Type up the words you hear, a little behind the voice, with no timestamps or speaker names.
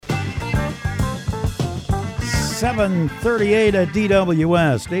7:38 at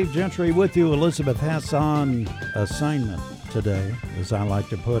DWS. Dave Gentry with you. Elizabeth Hess on assignment today, as I like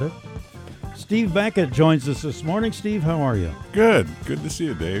to put it. Steve Beckett joins us this morning. Steve, how are you? Good. Good to see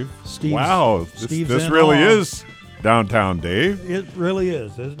you, Dave. Wow, this really is downtown, Dave. It really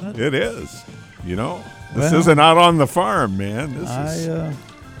is, isn't it? It is. You know, this isn't out on the farm, man.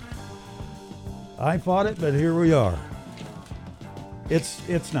 I fought it, but here we are.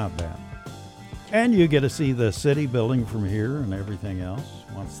 It's not bad. And you get to see the city building from here and everything else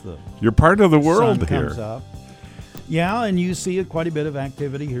once the You're part of the world sun here. comes up. Yeah, and you see quite a bit of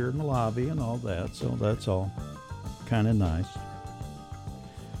activity here in the lobby and all that, so that's all kind of nice.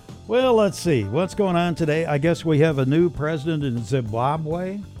 Well, let's see. What's going on today? I guess we have a new president in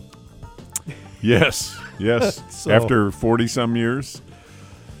Zimbabwe. Yes. So, after 40-some years.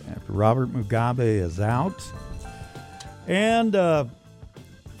 After Robert Mugabe is out. And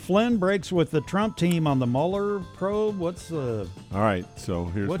Flynn breaks with the Trump team on the Mueller probe. All right, so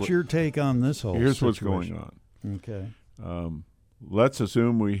what's your take on this whole Here's situation? what's going on. Okay. Let's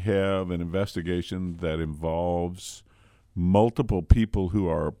assume we have an investigation that involves multiple people who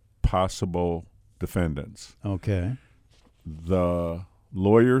are possible defendants. Okay. The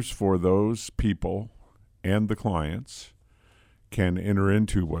lawyers for those people and the clients can enter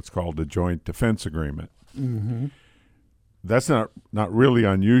into what's called a joint defense agreement. Mm-hmm. That's not really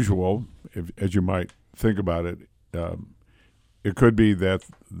unusual, as you might think about it. It could be that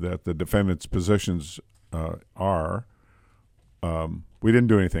the defendant's positions are we didn't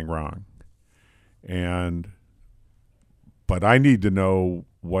do anything wrong, but I need to know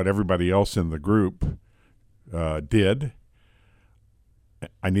what everybody else in the group did.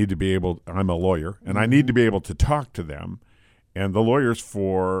 I need to be able. I'm a lawyer, and I need to be able to talk to them, and the lawyers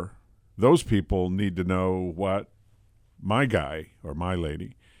for those people need to know what my guy or my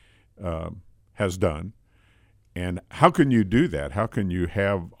lady has done. And how can you do that? How can you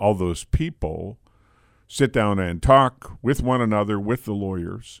have all those people sit down and talk with one another, with the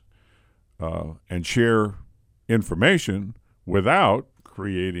lawyers, and share information without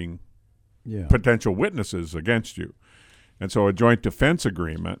creating potential witnesses against you? And so a joint defense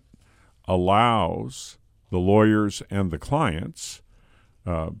agreement allows the lawyers and the clients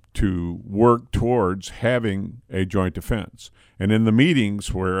to work towards having a joint defense. And in the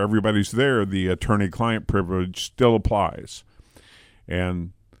meetings where everybody's there, the attorney-client privilege still applies.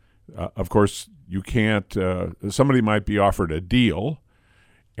 And, of course, you can't somebody might be offered a deal,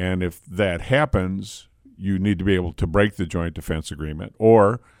 and if that happens, you need to be able to break the joint defense agreement.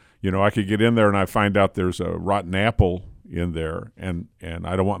 Or, I could get in there and I find out there's a rotten apple in there, and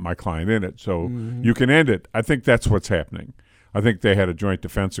I don't want my client in it. So you can end it. I think that's what's happening. I think they had a joint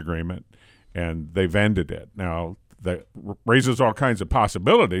defense agreement, and they've ended it. Now, that raises all kinds of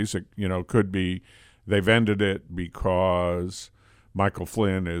possibilities. It, could be they've ended it because Michael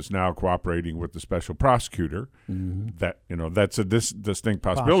Flynn is now cooperating with the special prosecutor. Mm-hmm. That that's a distinct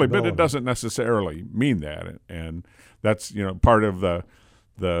possibility, but it doesn't necessarily mean that. And that's part of the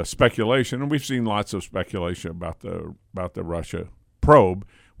speculation. And we've seen lots of speculation about the Russia probe.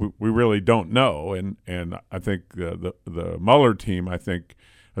 We really don't know, and I think the Mueller team,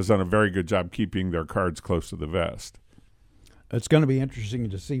 has done a very good job keeping their cards close to the vest. It's going to be interesting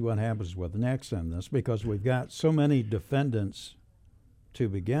to see what happens with next on this, because we've got so many defendants to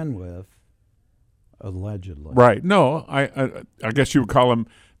begin with, allegedly. Right. No, I guess you would call them,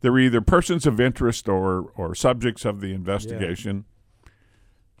 they're either persons of interest or subjects of the investigation. Yeah.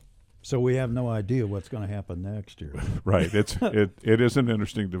 So we have no idea what's going to happen next year. Right. It is an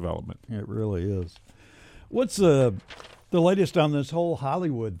interesting development. It really is. What's the latest on this whole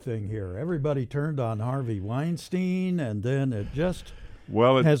Hollywood thing here? Everybody turned on Harvey Weinstein, and then it just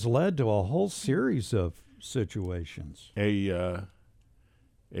has led to a whole series of situations. A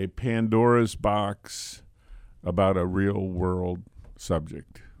Pandora's box about a real world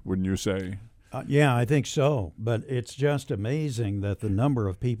subject, wouldn't you say? Yeah, I think so. But it's just amazing that the number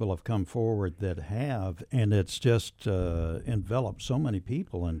of people have come forward that have, and it's just enveloped so many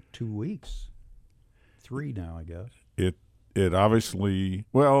people in 2 weeks. 3 now, I guess. It obviously,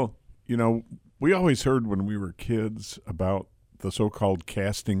 we always heard when we were kids about the so-called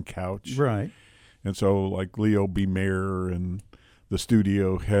casting couch. Right. And so like Leo B. Mayer and the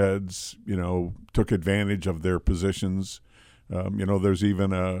studio heads, took advantage of their positions. There's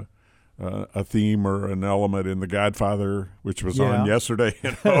even a theme or an element in The Godfather, which was on yesterday,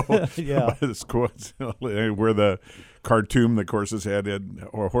 Yeah. where the cartoon that horse's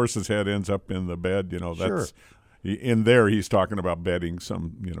head ends up in the bed. That's in there. He's talking about bedding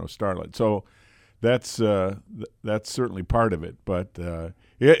some starlet. So that's certainly part of it. But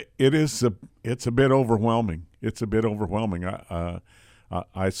it's a bit overwhelming. it's a bit overwhelming.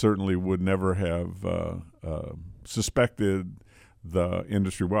 I certainly would never have suspected the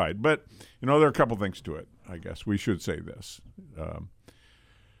industry-wide. But, there are a couple things to it, I guess. We should say this.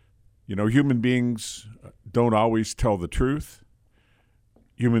 Human beings don't always tell the truth.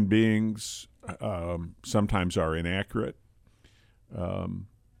 Human beings sometimes are inaccurate.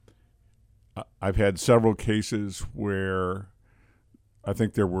 I've had several cases where I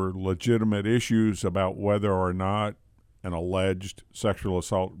think there were legitimate issues about whether or not an alleged sexual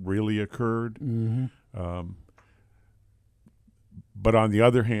assault really occurred. Mm-hmm. But on the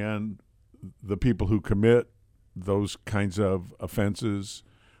other hand, the people who commit those kinds of offenses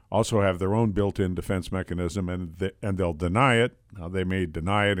also have their own built-in defense mechanism, and they'll deny it. Now, they may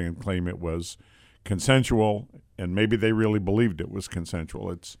deny it and claim it was consensual, and maybe they really believed it was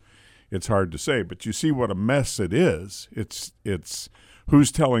consensual. It's hard to say, but you see what a mess it is. It's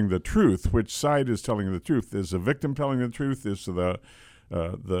who's telling the truth? Which side is telling the truth? Is the victim telling the truth? Is the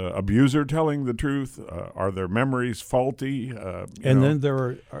abuser telling the truth? Are their memories faulty? Then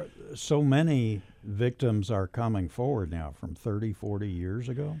there are so many victims are coming forward now from 30, 40 years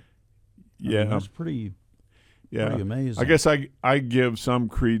ago. Yeah. That's pretty amazing. I guess I give some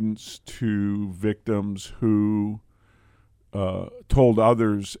credence to victims who told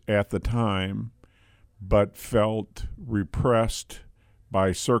others at the time but felt repressed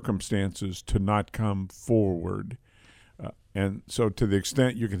by circumstances to not come forward. And so to the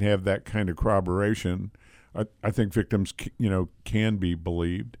extent you can have that kind of corroboration, I think victims, can be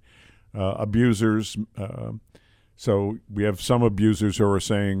believed. Abusers, so we have some abusers who are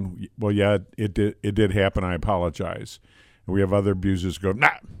saying, well, yeah, it did happen, I apologize. And we have other abusers who go, nah,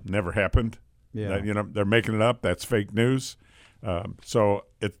 never happened. Yeah. They're making it up. That's fake news. So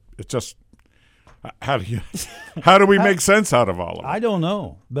it's just, how do we make sense out of all of it? I don't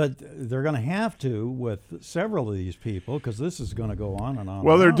know, but they're going to have to with several of these people because this is going to go on and on.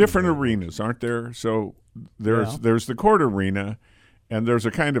 Well, there are different arenas, aren't there? So there's the court arena, and there's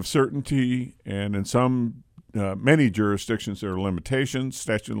a kind of certainty, and in some many jurisdictions there are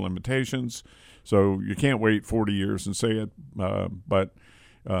statute of limitations. So you can't wait 40 years and say it, but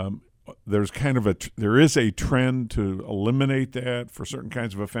there's there is a trend to eliminate that for certain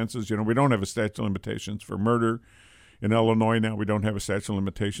kinds of offenses. We don't have a statute of limitations for murder in Illinois now. We don't have a statute of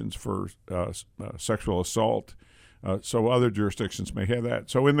limitations for sexual assault. So other jurisdictions may have that.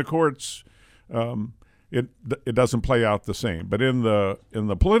 So in the courts, it doesn't play out the same. But in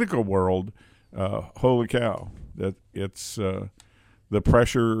the political world, holy cow, that it's the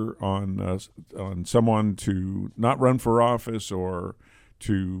pressure on someone to not run for office or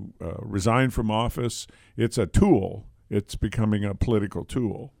to resign from office. It's a tool. It's becoming a political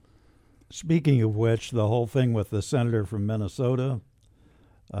tool. Speaking of which, the whole thing with the senator from Minnesota,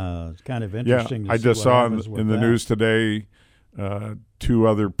 it's kind of interesting. Yeah, I just saw in the news today, two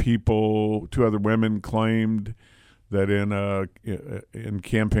other women claimed that in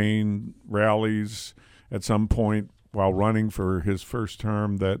campaign rallies at some point while running for his first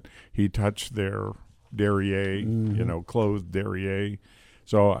term that he touched their derriere, clothed derriere.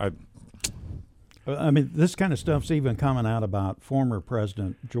 So I mean, this kind of stuff's even coming out about former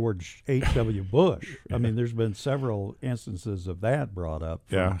President George H.W. Bush. I mean, there's been several instances of that brought up.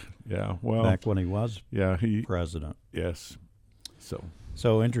 Yeah. Well, back when he was president. Yes.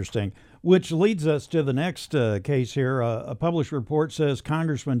 So interesting. Which leads us to the next case here. A published report says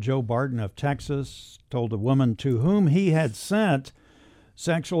Congressman Joe Barton of Texas told a woman to whom he had sent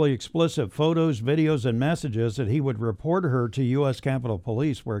sexually explicit photos, videos, and messages that he would report her to U.S. Capitol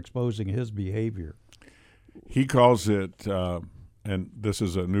Police for exposing his behavior. He calls it, and this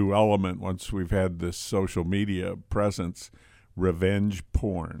is a new element once we've had this social media presence, revenge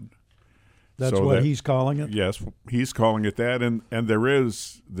porn. That's what he's calling it? Yes, he's calling it that. And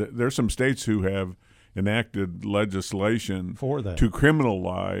there's some states who have enacted legislation for that, to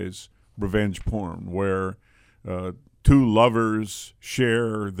criminalize revenge porn, where two lovers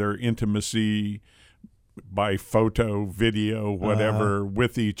share their intimacy by photo, video, whatever,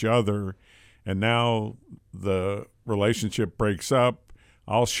 with each other, and now the relationship breaks up.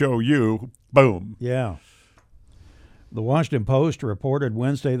 I'll show you. Boom. Yeah. The Washington Post reported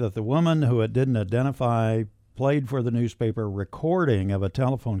Wednesday that the woman, who it didn't identify, played for the newspaper recording of a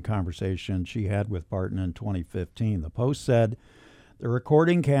telephone conversation she had with Barton in 2015. The Post said the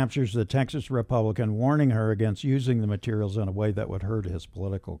recording captures the Texas Republican warning her against using the materials in a way that would hurt his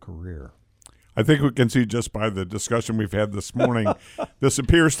political career. I think we can see just by the discussion we've had this morning, this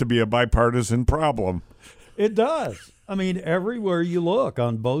appears to be a bipartisan problem. It does. I mean, everywhere you look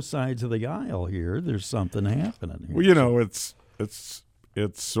on both sides of the aisle here, there's something happening here. Well, it's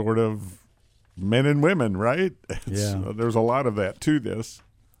sort of men and women, right? Yeah. There's a lot of that to this.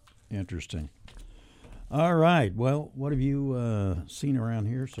 Interesting. All right. Well, what have you seen around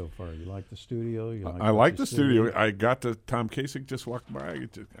here so far? You like the studio? I like the studio. I got to Tom Kasich just walked by.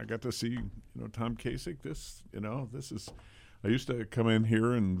 I got to see Tom Kasich. This is. I used to come in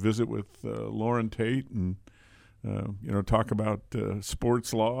here and visit with Lauren Tate and talk about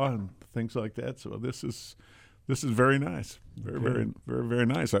sports law and things like that. So this is very nice. Very, very, very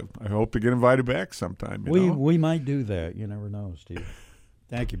nice. I hope to get invited back sometime. We might do that. You never know, Steve.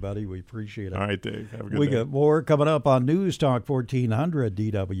 Thank you, buddy. We appreciate it. All right, Dave. Have a good day. We got more coming up on News Talk 1400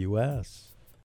 DWS.